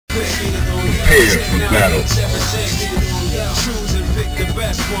prepared for battle. Choose and pick the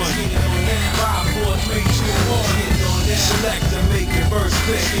best one. 5, 4, 3, 2, 1. Select and make your first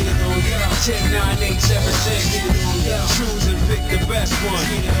pick. 10, 9, 8, 7, 6. Choose and pick the best one.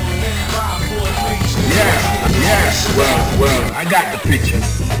 5, 4, 3, 2, 1. Yeah. Well, I got the picture.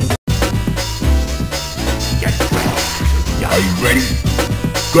 Are you ready?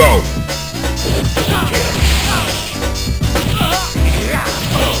 Go!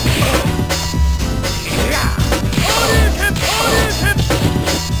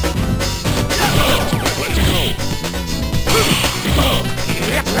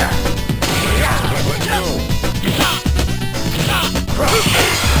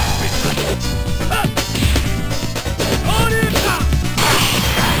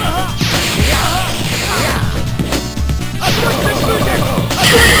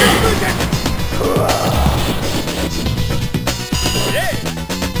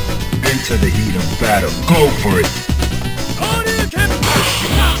 Into the heat of battle. Go for it.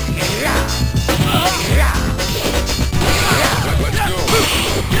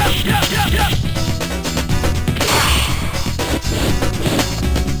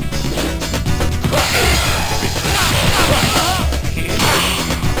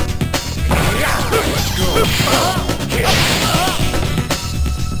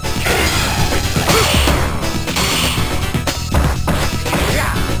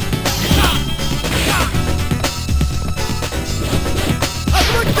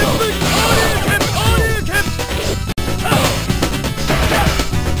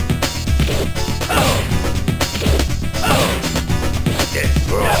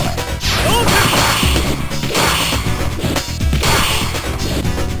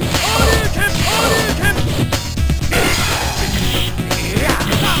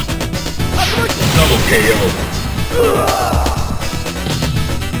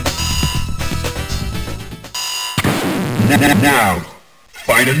 Now,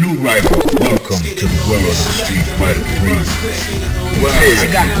 find a new rival. Welcome to the world of Street Fighter 3. Well, I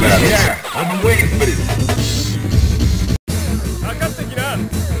got the battle. Yeah, I've been waiting for this.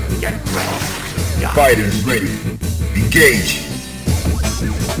 Fighters ready. Engage.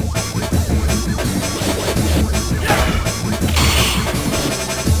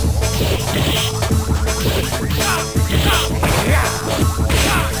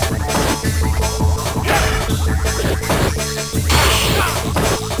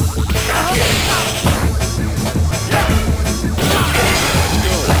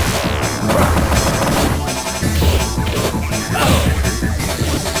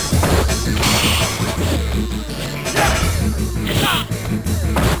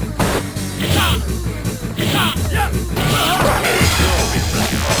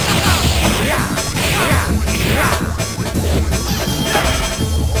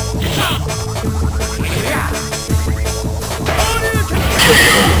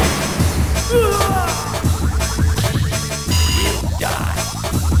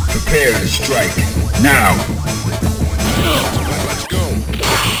 Prepare to strike. Now. Let's go.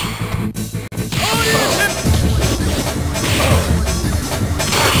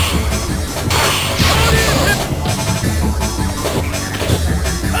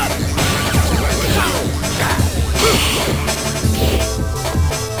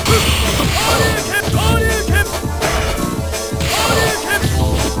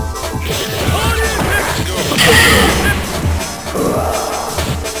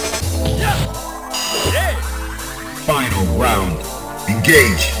 Final round.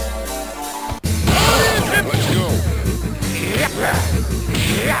 Engage. Let's go.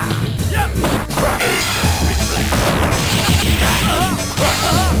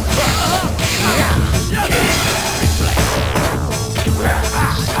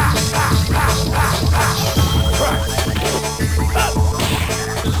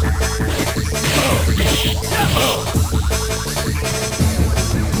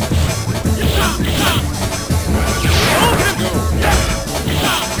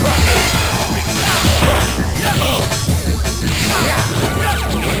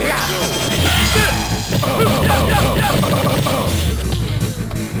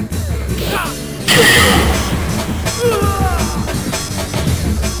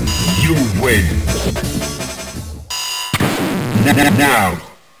 You win. Now,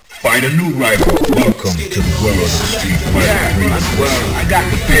 find a new rival. Welcome to the world of Street Fighter 3. Well, I got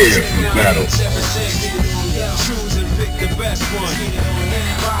prepared for battle. Choose and pick the best one.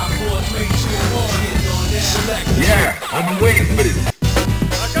 5, 4, 3, 2, 1. Yeah, I've been waiting for this.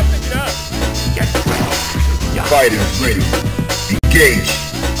 Fighters ready. Engage.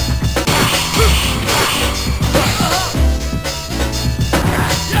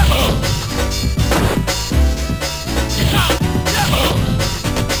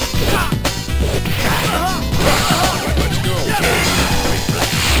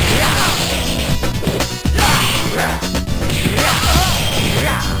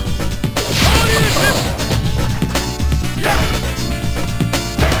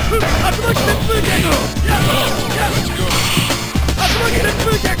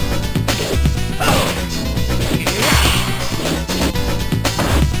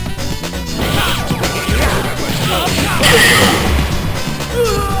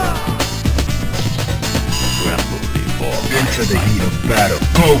 Into the heat of battle.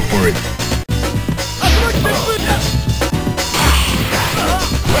 Go for it.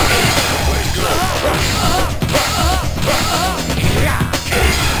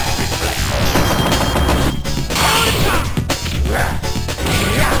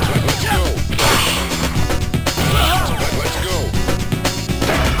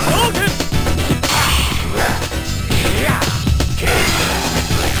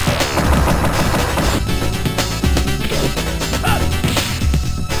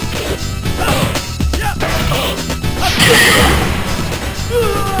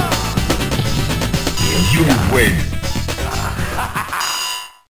 You win.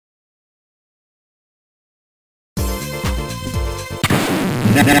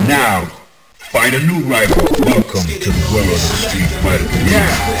 Now, find a new rival. Welcome to the world of the Street Fighter. Yeah,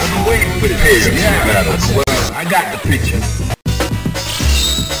 I've been waiting for this. Battle. Well, I got the picture.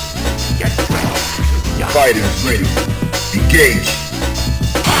 Fighters ready. Engage.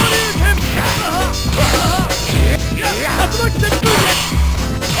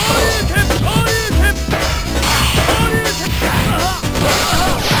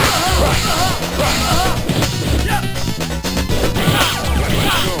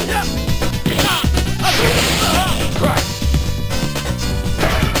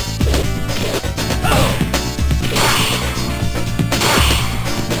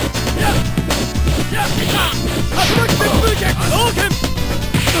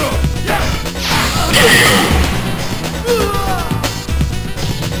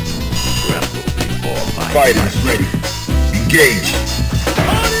 Fighters ready. Engage.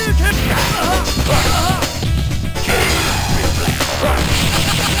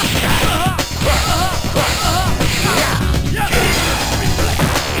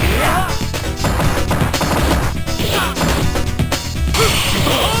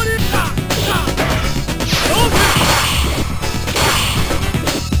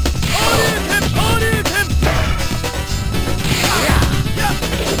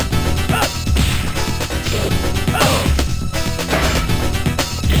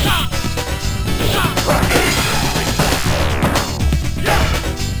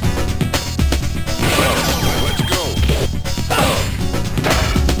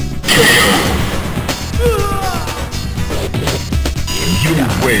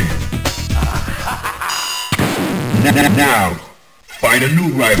 Win. Now, find a new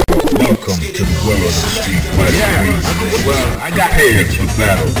rival. Welcome to the world of the Street Fighter. Yeah, well, I got prepared for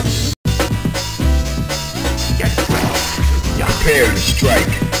battle. Prepare to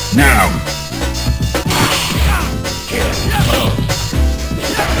strike. Now.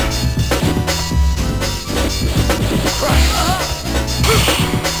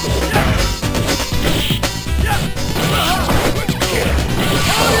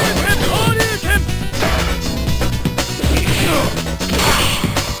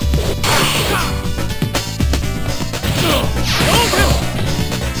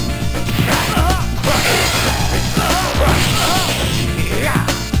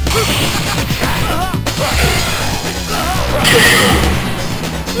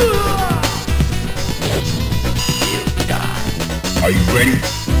 Are you ready?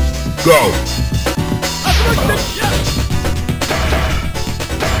 Go!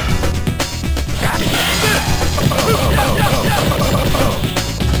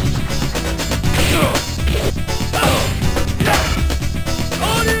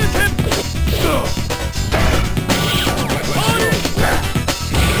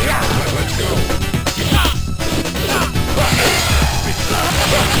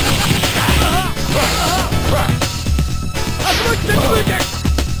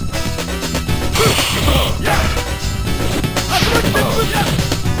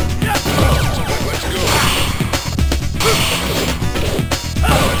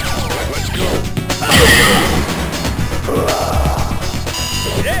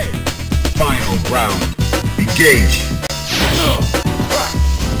 Final round. Engage.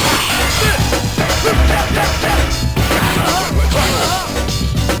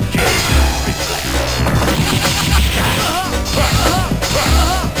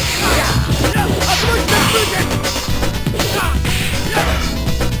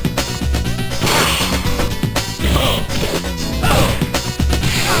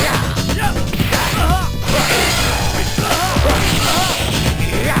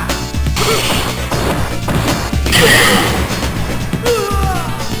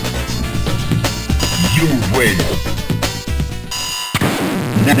 You win.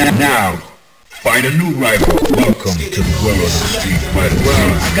 Now, find a new rival. Welcome to the world of the Street Fighter. Well,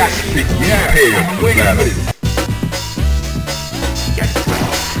 I got to pick. Yeah, I'm waiting for this.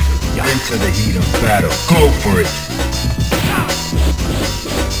 into the heat of battle. Go for it.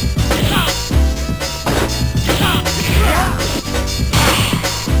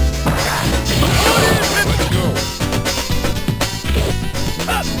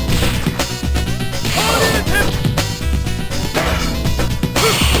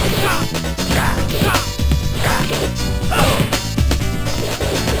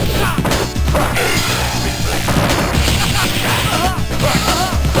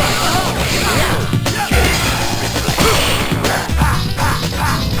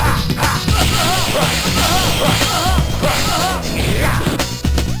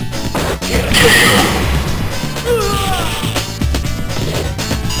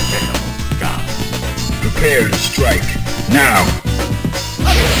 Prepare to strike. Now!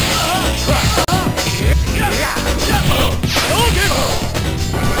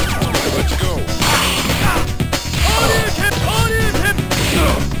 Let's go.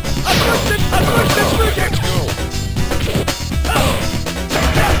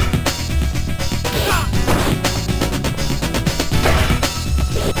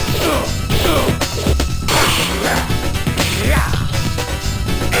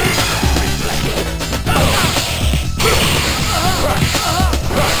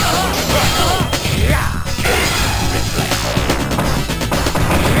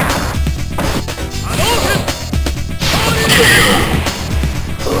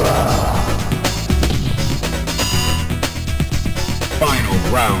 Final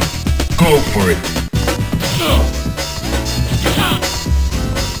round. Go for it.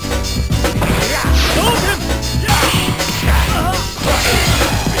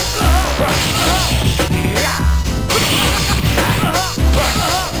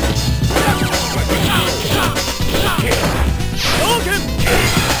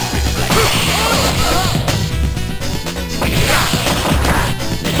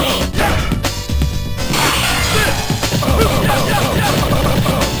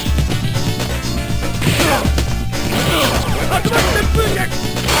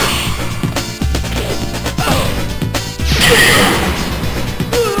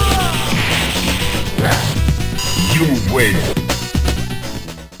 You win.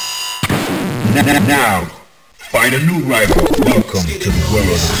 Now, find a new rival. Welcome to the world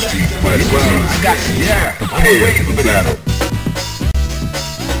of the Street Fighter. Well, I got you. Yeah, prepare for the battle.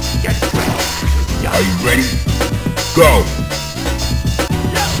 Are you ready? Go!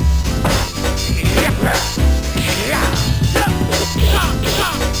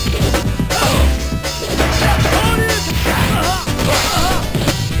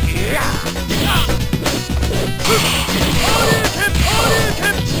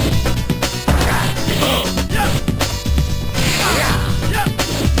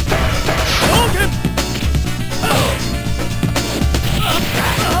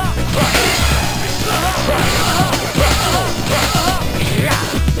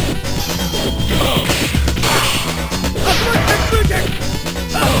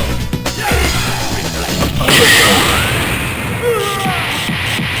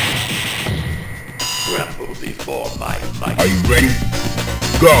 Are you ready?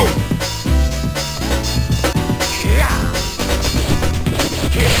 Go!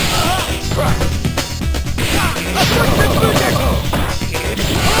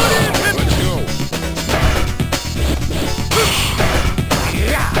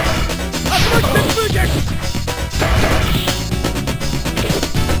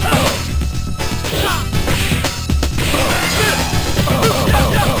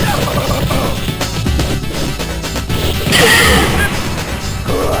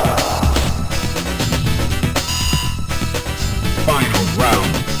 Final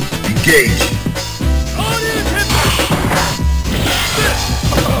round. Engage.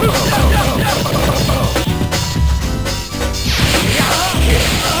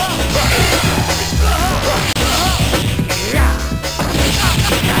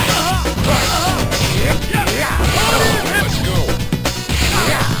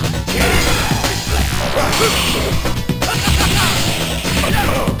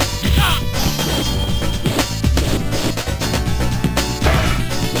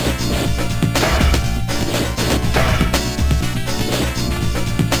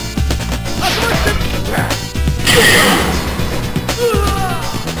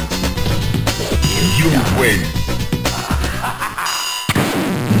 Win.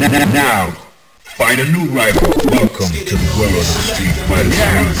 Now, find a new rival. Welcome to the world of the Street Fighter.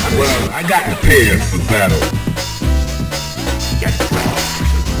 Yeah, well, I got prepared for battle.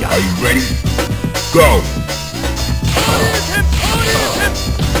 Are you ready? Go!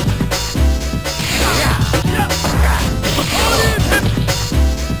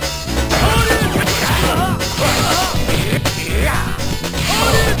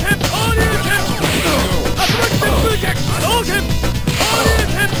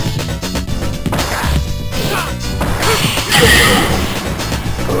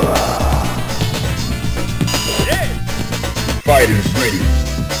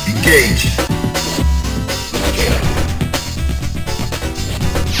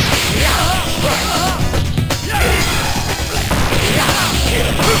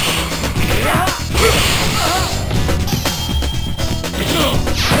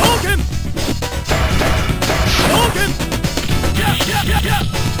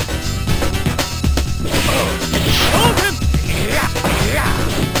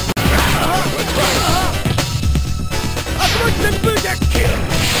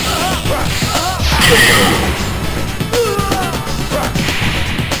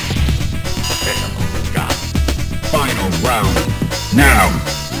 Final round. Now.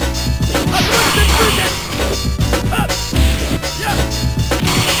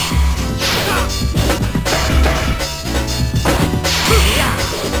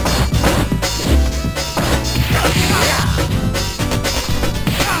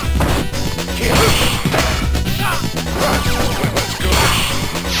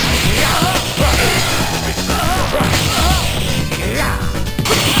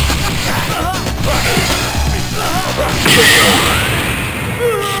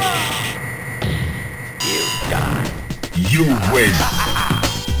 You win.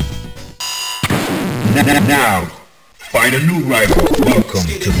 Now, find a new rival. Welcome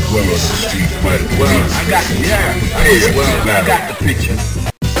to the world of the Street Fighter. Well, I got the I got the picture.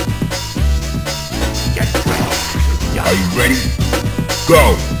 Are you ready?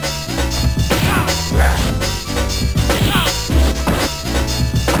 Go.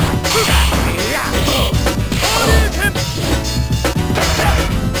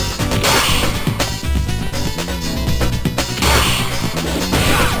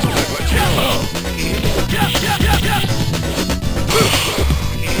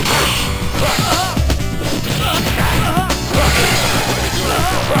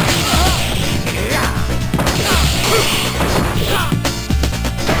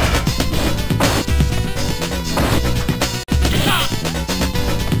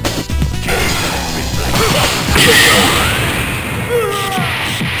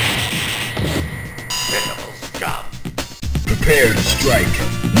 Prepare to strike.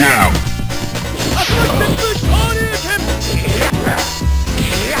 Now.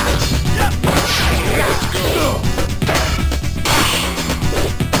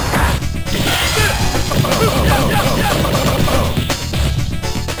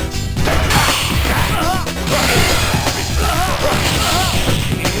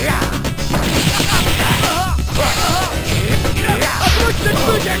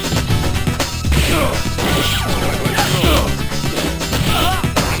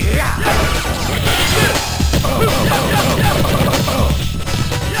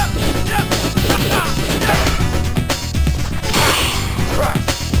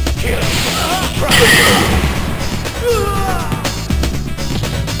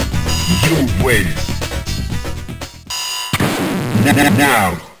 You win.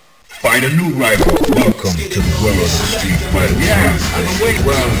 Now, find a new rival. Welcome to the world of the Street Fighter. Yeah, I've been waiting.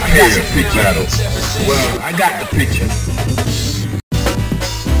 Well, I got the picture. Battle. Well, I got the picture.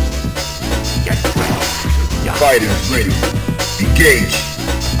 Fighters ready. Engage.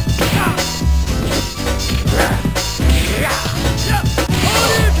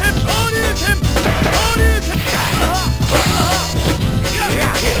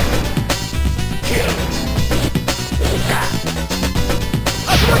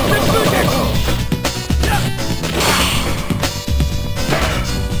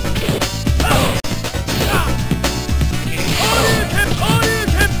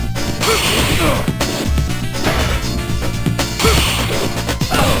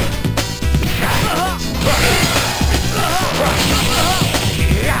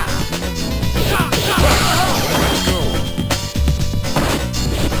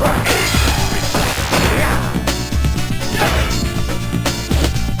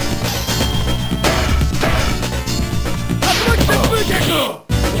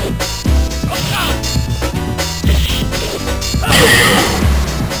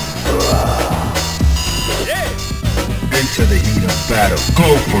 Into the heat of battle.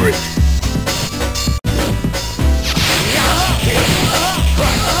 Go for it.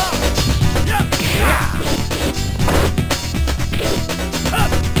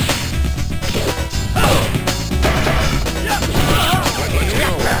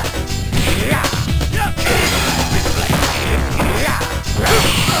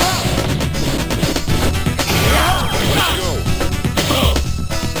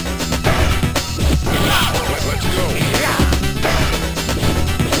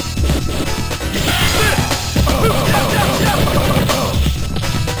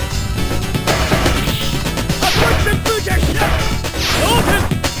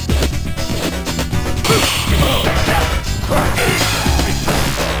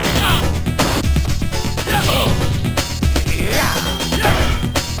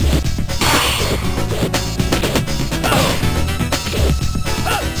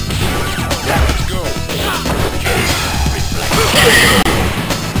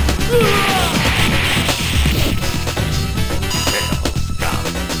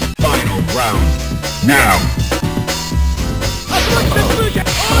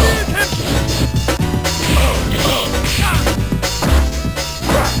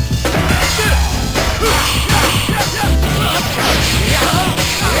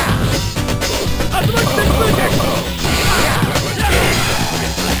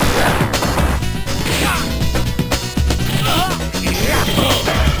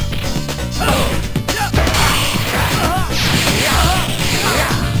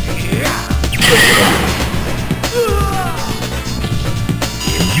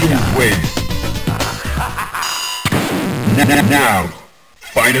 Now,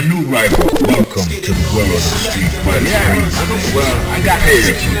 find a new rival. Welcome to the world of the street fighter. Well, I got the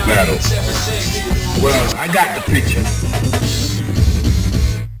picture battle. Well, I got the picture.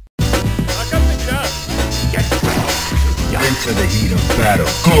 Into the heat of battle.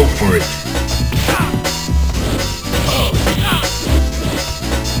 Go for it.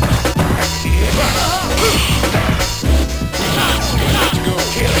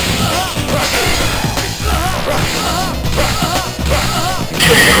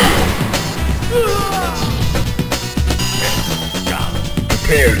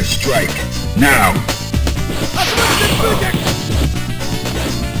 Prepare to strike. Now.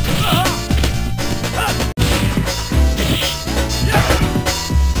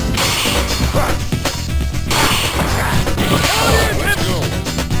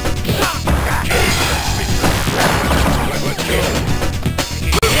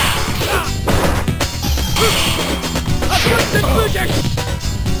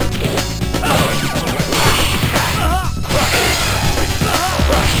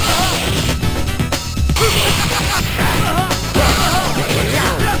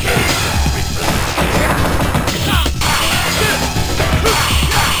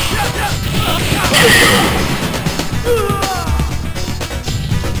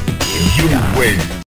 You win.